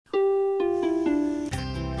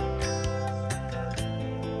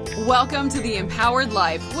Welcome to The Empowered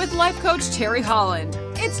Life with Life Coach Terry Holland.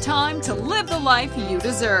 It's time to live the life you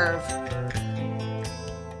deserve.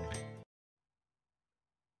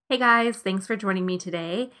 Hey guys, thanks for joining me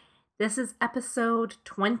today. This is episode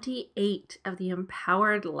 28 of The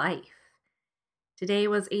Empowered Life. Today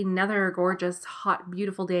was another gorgeous, hot,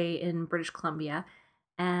 beautiful day in British Columbia,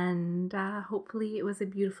 and hopefully it was a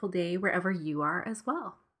beautiful day wherever you are as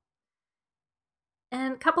well.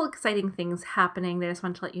 And a couple exciting things happening that I just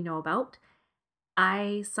wanted to let you know about.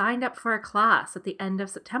 I signed up for a class at the end of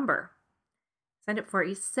September. Signed up for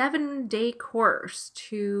a 7-day course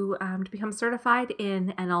to become certified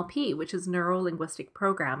in NLP, which is Neuro-Linguistic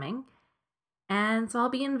Programming. And so I'll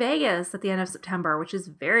be in Vegas at the end of September, which is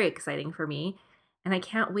very exciting for me. And I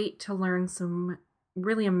can't wait to learn some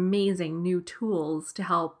really amazing new tools to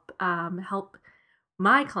help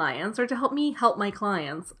my clients, or to help me help my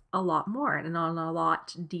clients a lot more and on a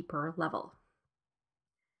lot deeper level.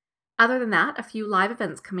 Other than that, a few live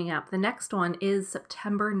events coming up. The next one is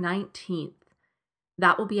September 19th.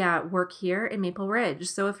 That will be at work here in Maple Ridge.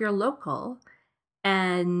 So if you're local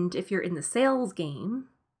and if you're in the sales game,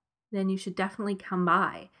 then you should definitely come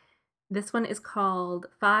by. This one is called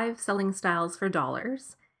 5 Selling Styles for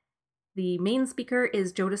Dollars. The main speaker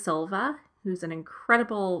is Joe DeSilva, who's an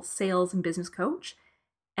incredible sales and business coach.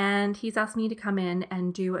 And he's asked me to come in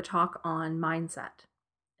and do a talk on mindset,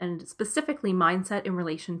 and specifically mindset in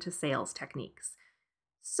relation to sales techniques.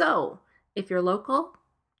 So if you're local,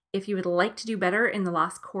 if you would like to do better in the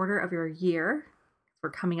last quarter of your year, we're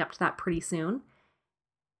coming up to that pretty soon,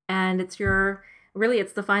 and it's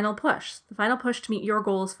the final push to meet your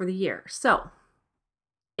goals for the year. So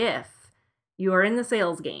if you are in the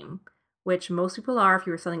sales game, which most people are, if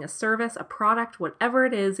you are selling a service, a product, whatever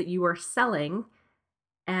it is that you are selling,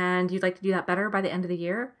 and you'd like to do that better by the end of the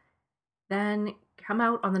year, then come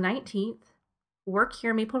out on the 19th, work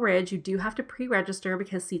here in Maple Ridge. You do have to pre-register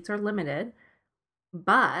because seats are limited.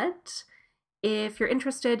 But if you're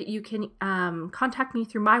interested, you can contact me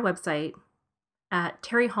through my website at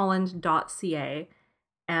terryholland.ca,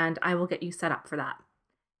 and I will get you set up for that.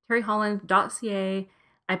 terryholland.ca.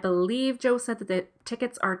 I believe Joe said that the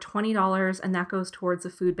tickets are $20, and that goes towards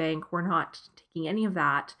the food bank. We're not taking any of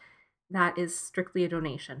that. That is strictly a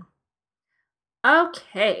donation.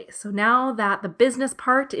 Okay, so now that the business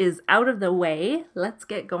part is out of the way, let's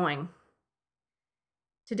get going.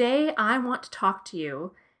 Today, I want to talk to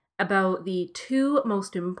you about the 2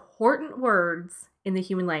 most important words in the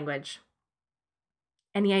human language.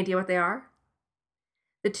 Any idea what they are?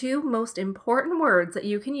 The 2 most important words that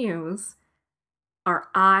you can use are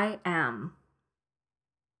I am.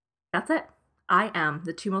 That's it. I am,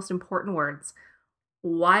 the 2 most important words.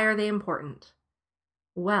 Why are they important?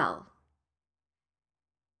 Well,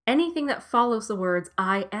 anything that follows the words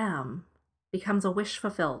I am becomes a wish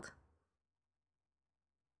fulfilled.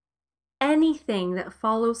 Anything that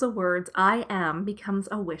follows the words I am becomes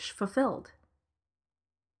a wish fulfilled.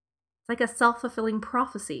 It's like a self-fulfilling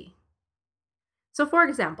prophecy. So for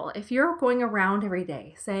example, if you're going around every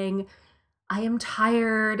day saying, I am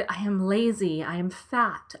tired, I am lazy, I am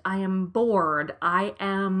fat, I am bored, I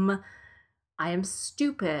am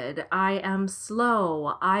stupid, I am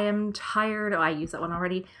slow, I am tired, I used that one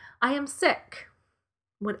already, I am sick.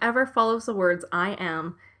 Whatever follows the words I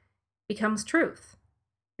am becomes truth,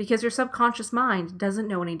 because your subconscious mind doesn't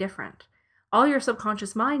know any different. All your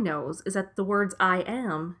subconscious mind knows is that the words I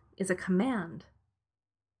am is a command.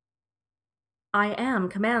 I am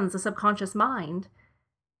commands the subconscious mind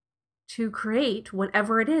to create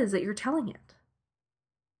whatever it is that you're telling it.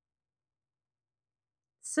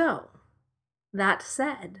 So, that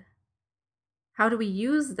said, how do we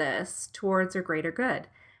use this towards our greater good?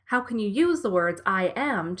 How can you use the words I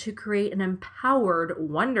am to create an empowered,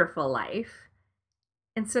 wonderful life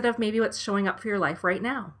instead of maybe what's showing up for your life right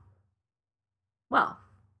now? Well,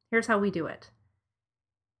 here's how we do it.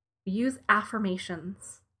 We use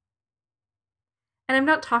affirmations. And I'm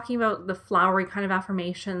not talking about the flowery kind of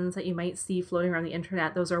affirmations that you might see floating around the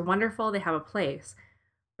internet. Those are wonderful. They have a place.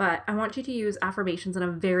 But I want you to use affirmations in a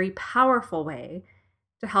very powerful way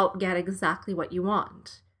to help get exactly what you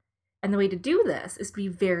want. And the way to do this is to be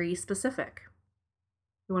very specific.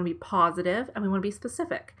 We want to be positive and we want to be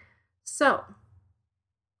specific. So,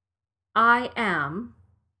 I am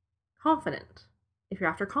confident. If you're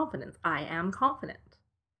after confidence, I am confident.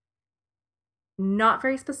 Not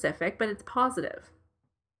very specific, but it's positive.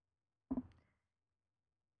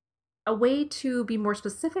 A way to be more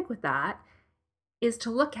specific with that is to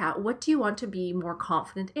look at, what do you want to be more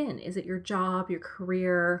confident in? Is it your job, your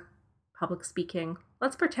career, public speaking?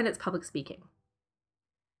 Let's pretend it's public speaking.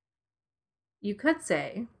 You could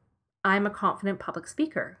say, I'm a confident public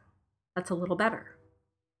speaker. That's a little better.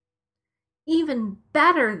 Even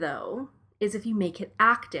better, though, is if you make it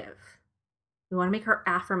active. We want to make our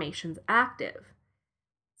affirmations active.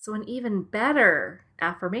 So an even better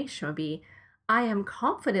affirmation would be, I am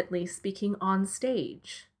confidently speaking on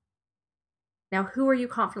stage. Now, who are you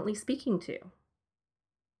confidently speaking to?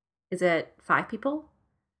 Is it 5 people?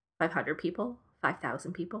 500 people?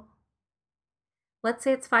 5,000 people? Let's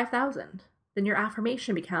say it's 5,000. Then your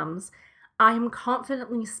affirmation becomes, I am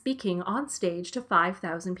confidently speaking on stage to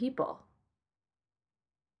 5,000 people.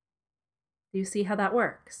 Do you see how that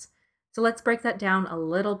works? So let's break that down a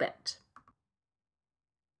little bit.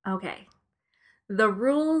 Okay, the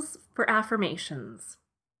rules for affirmations.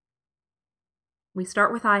 We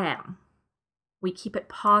start with I am. We keep it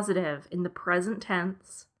positive in the present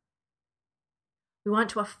tense. We want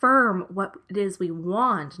to affirm what it is we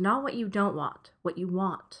want, not what you don't want, what you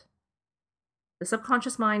want. The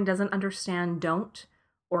subconscious mind doesn't understand don't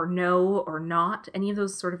or no or not, any of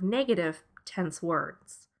those sort of negative tense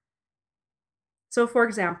words. So for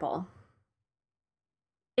example,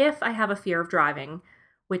 if I have a fear of driving,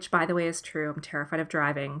 which by the way is true, I'm terrified of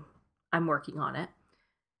driving, I'm working on it.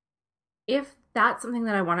 If that's something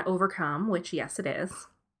that I want to overcome, which yes it is,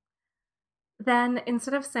 then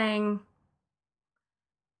instead of saying,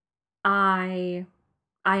 I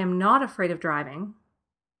am not afraid of driving,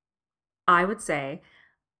 I would say,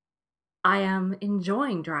 I am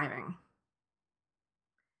enjoying driving.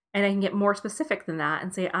 And I can get more specific than that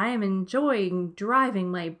and say, I am enjoying driving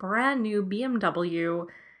my brand new BMW.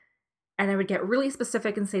 And I would get really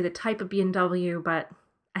specific and say the type of BMW, but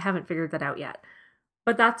I haven't figured that out yet.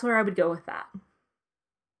 But that's where I would go with that.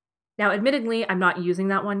 Now, admittedly, I'm not using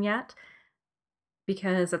that one yet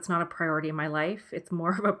because that's not a priority in my life. It's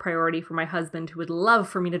more of a priority for my husband who would love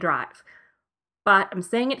for me to drive. But I'm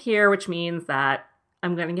saying it here, which means that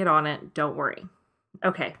I'm going to get on it. Don't worry.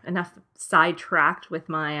 Okay, enough sidetracked with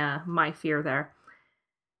my fear there.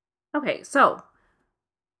 Okay, so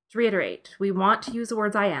to reiterate, we want to use the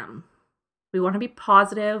words I am. We want to be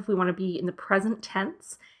positive. We want to be in the present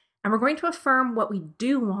tense. And we're going to affirm what we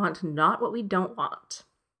do want, not what we don't want.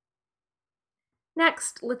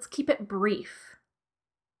 Next, let's keep it brief.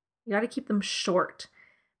 You got to keep them short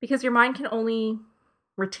because your mind can only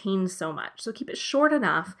retain so much. So keep it short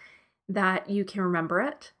enough that you can remember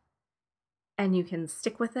it and you can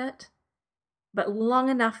stick with it, but long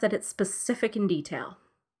enough that it's specific in detail.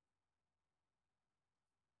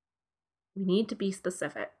 We need to be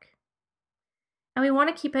specific. And we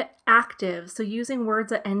want to keep it active, so using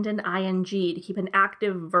words that end in ing to keep an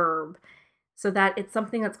active verb so that it's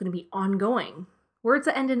something that's going to be ongoing. Words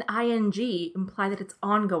that end in ing imply that it's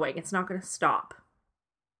ongoing, it's not going to stop.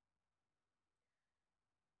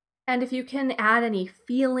 And if you can add any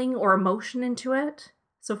feeling or emotion into it,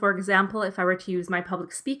 so for example, if I were to use my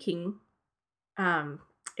public speaking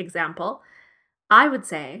example, I would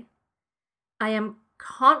say, I am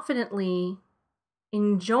confidently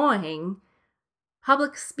enjoying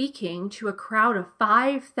public speaking to a crowd of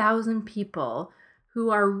 5,000 people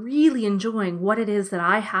who are really enjoying what it is that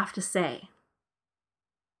I have to say.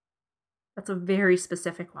 That's a very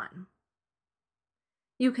specific one.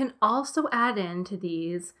 You can also add into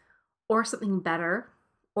these or something better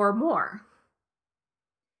or more.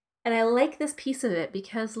 And I like this piece of it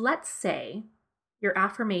because let's say your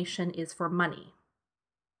affirmation is for money.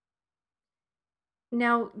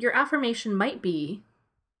 Now, your affirmation might be,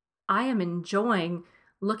 I am enjoying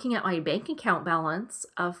looking at my bank account balance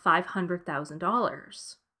of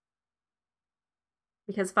 $500,000.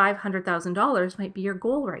 Because $500,000 might be your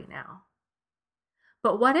goal right now.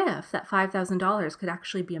 But what if that $5,000 could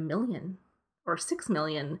actually be $1 million or $6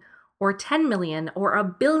 million or $10 million or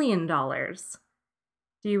 $1 billion?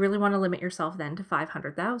 Do you really want to limit yourself then to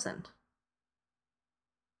 $500,000?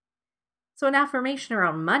 So an affirmation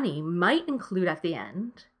around money might include at the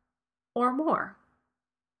end or more.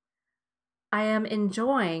 I am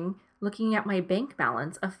enjoying looking at my bank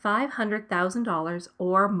balance of $500,000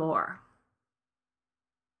 or more.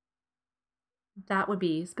 That would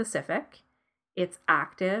be specific. It's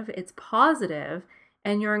active, it's positive,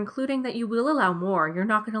 and you're including that you will allow more. You're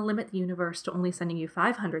not going to limit the universe to only sending you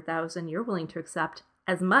 500,000. You're willing to accept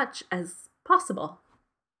as much as possible.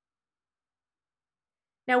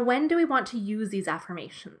 Now, when do we want to use these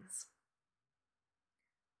affirmations?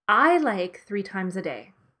 I like 3 times a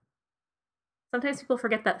day. Sometimes people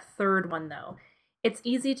forget that third one, though. It's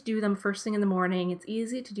easy to do them first thing in the morning. It's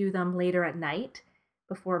easy to do them later at night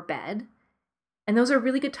before bed. And those are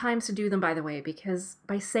really good times to do them, by the way, because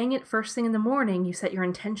by saying it first thing in the morning, you set your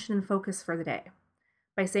intention and focus for the day.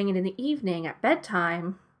 By saying it in the evening at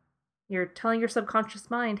bedtime, you're telling your subconscious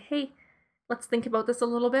mind, hey, Let's think about this a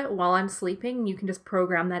little bit while I'm sleeping. You can just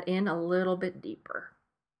program that in a little bit deeper.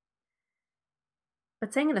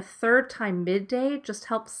 But saying it a third time midday just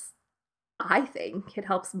helps, I think, it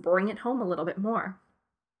helps bring it home a little bit more.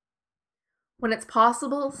 When it's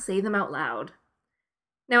possible, say them out loud.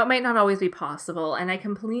 Now, it might not always be possible, and I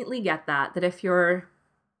completely get that if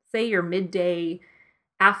say your midday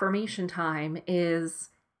affirmation time is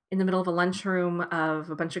in the middle of a lunchroom of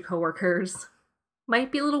a bunch of coworkers,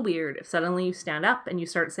 might be a little weird if suddenly you stand up and you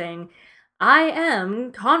start saying, I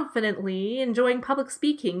am confidently enjoying public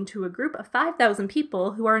speaking to a group of 5,000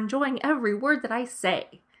 people who are enjoying every word that I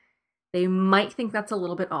say. They might think that's a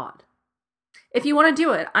little bit odd. If you want to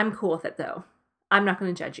do it, I'm cool with it though. I'm not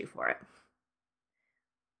going to judge you for it.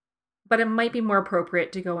 But it might be more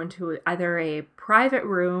appropriate to go into either a private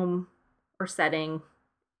room or setting,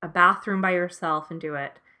 a bathroom by yourself and do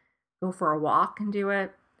it, go for a walk and do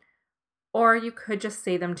it, or you could just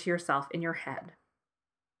say them to yourself in your head.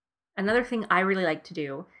 Another thing I really like to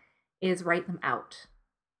do is write them out,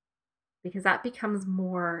 because that becomes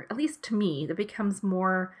more, at least to me, that becomes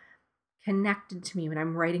more connected to me when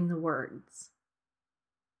I'm writing the words.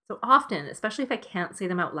 So often, especially if I can't say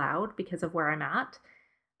them out loud because of where I'm at,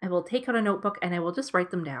 I will take out a notebook and I will just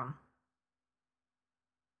write them down.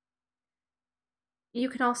 You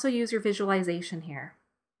can also use your visualization here.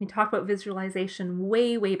 We talked about visualization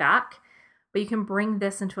way, way back, but you can bring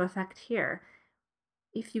this into effect here.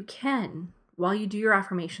 If you can, while you do your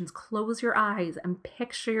affirmations, close your eyes and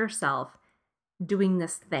picture yourself doing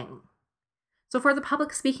this thing. So for the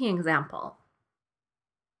public speaking example,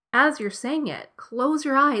 as you're saying it, close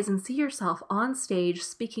your eyes and see yourself on stage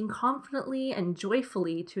speaking confidently and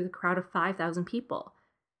joyfully to the crowd of 5,000 people.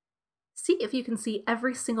 See if you can see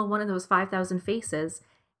every single one of those 5,000 faces,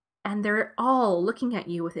 and they're all looking at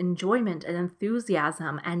you with enjoyment and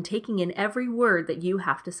enthusiasm and taking in every word that you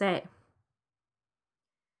have to say.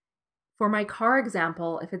 For my car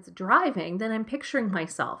example, if it's driving, then I'm picturing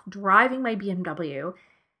myself driving my BMW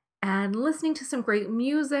and listening to some great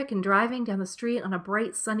music and driving down the street on a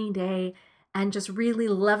bright sunny day and just really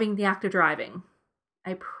loving the act of driving.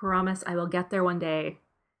 I promise I will get there one day,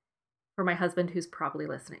 for my husband who's probably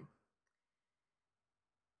listening.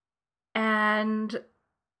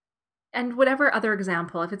 And whatever other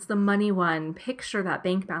example, if it's the money one, picture that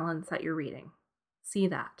bank balance that you're reading. See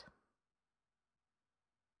that.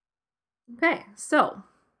 Okay, so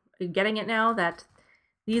getting it now that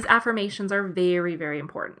these affirmations are very, very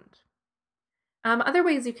important. Other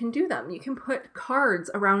ways you can do them. You can put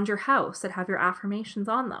cards around your house that have your affirmations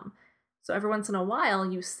on them. So every once in a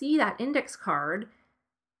while, you see that index card,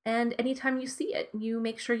 and anytime you see it, you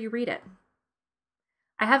make sure you read it.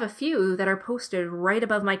 I have a few that are posted right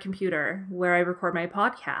above my computer where I record my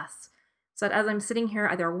podcasts, so that as I'm sitting here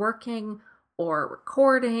either working or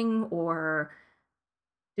recording or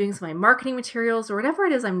doing some of my marketing materials or whatever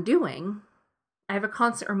it is I'm doing, I have a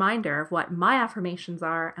constant reminder of what my affirmations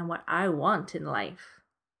are and what I want in life.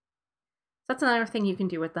 So that's another thing you can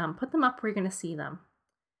do with them. Put them up where you're going to see them.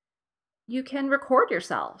 You can record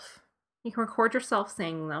yourself. You can record yourself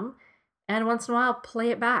saying them, and once in a while play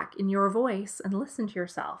it back in your voice and listen to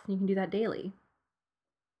yourself. You can do that daily.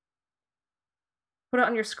 Put it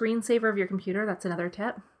on your screensaver of your computer. That's another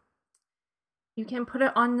tip. You can put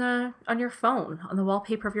it on your phone, on the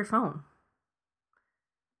wallpaper of your phone.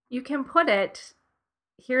 You can put it,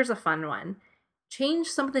 here's a fun one, change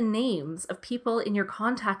some of the names of people in your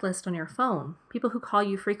contact list on your phone, people who call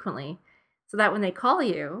you frequently, so that when they call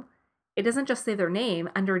you, it doesn't just say their name,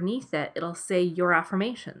 underneath it, it'll say your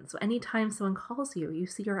affirmation. So anytime someone calls you, you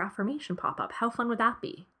see your affirmation pop up. How fun would that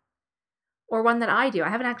be? Or one that I do. I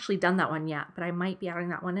haven't actually done that one yet, but I might be adding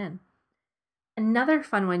that one in. Another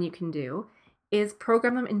fun one you can do is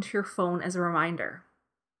program them into your phone as a reminder.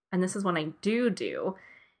 And this is one I do,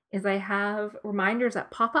 is I have reminders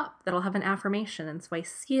that pop up that'll have an affirmation. And so I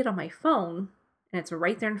see it on my phone, and it's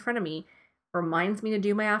right there in front of me, reminds me to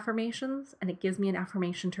do my affirmations, and it gives me an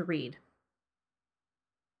affirmation to read.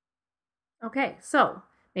 Okay, so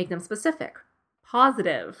make them specific,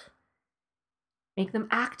 positive, make them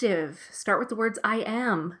active. Start with the words I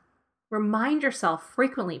am. Remind yourself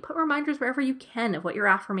frequently. Put reminders wherever you can of what your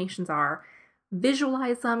affirmations are.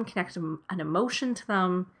 Visualize them, connect an emotion to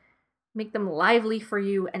them, make them lively for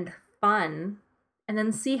you and fun, and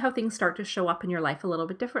then see how things start to show up in your life a little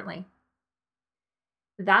bit differently.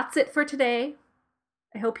 That's it for today.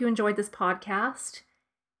 I hope you enjoyed this podcast.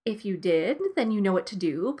 If you did, then you know what to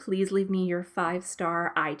do. Please leave me your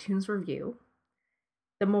 5-star iTunes review.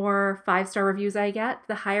 The more 5-star reviews I get,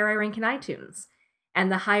 the higher I rank in iTunes.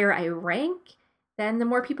 And the higher I rank, then the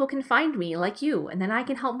more people can find me like you. And then I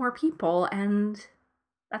can help more people, and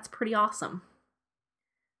That's pretty awesome.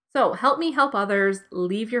 So help me help others,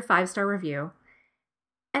 leave your 5-star review,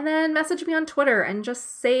 and then message me on Twitter and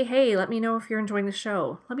just say, hey, let me know if you're enjoying the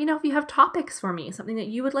show. Let me know if you have topics for me, something that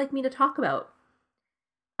you would like me to talk about.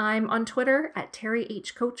 I'm on Twitter at Terry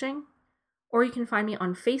H Coaching, or you can find me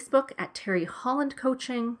on Facebook at Terry Holland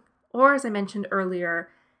Coaching, or as I mentioned earlier,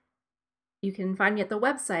 you can find me at the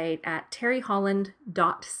website at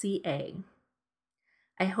terryholland.ca.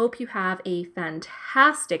 I hope you have a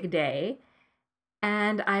fantastic day,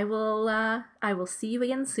 and I will see you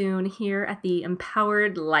again soon here at the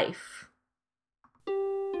Empowered Life.